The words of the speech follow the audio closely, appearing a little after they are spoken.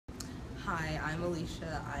Hi, I'm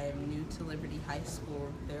Alicia. I am new to Liberty High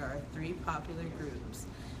School. There are three popular groups.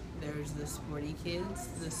 There's the sporty kids,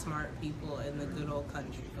 the smart people, and the good old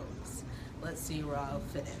country folks. Let's see where I'll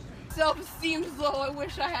fit in. Self-esteem's low. I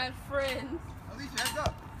wish I had friends. Alicia, heads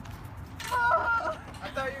up. I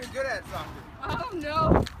thought you were good at soccer. I don't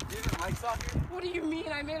know. You didn't like soccer? What do you mean?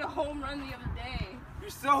 I made a home run the other day. You're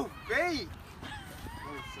so fake. Oh,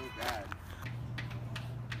 it's so bad.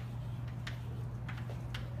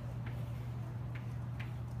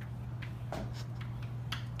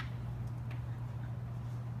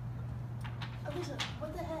 Alicia,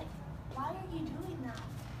 what the heck? Why are you doing that?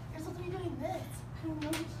 You're supposed to be doing this. I don't know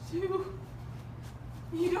what to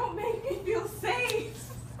do. You don't make me feel safe.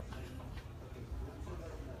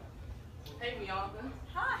 Hey, Bianca.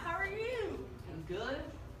 Hi, how are you? I'm good.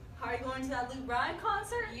 How are you going to that Luke Bryan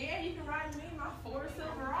concert? Yeah, you can ride me in my Ford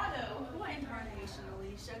Silverado. What incarnation,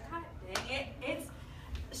 Alicia? God dang it.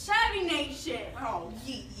 It's Shabby Nation. Oh,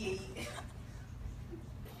 yeet, yeet.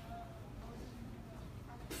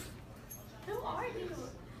 Who are you?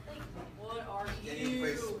 Like, What are Then you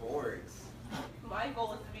play you? sports. My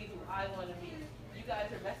goal is to be who I want to be. You guys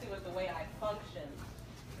are messing with the way I function.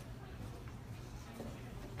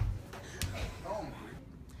 Oh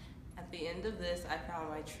my. At the end of this, I found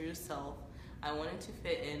my true self. I wanted to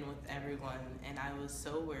fit in with everyone, and I was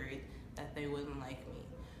so worried that they wouldn't like me,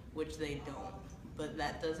 which they don't. But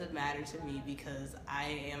that doesn't matter to me because I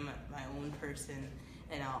am my own person,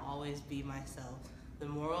 and I'll always be myself. The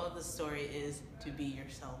moral of the story is to be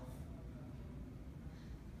yourself.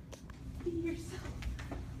 Be yourself.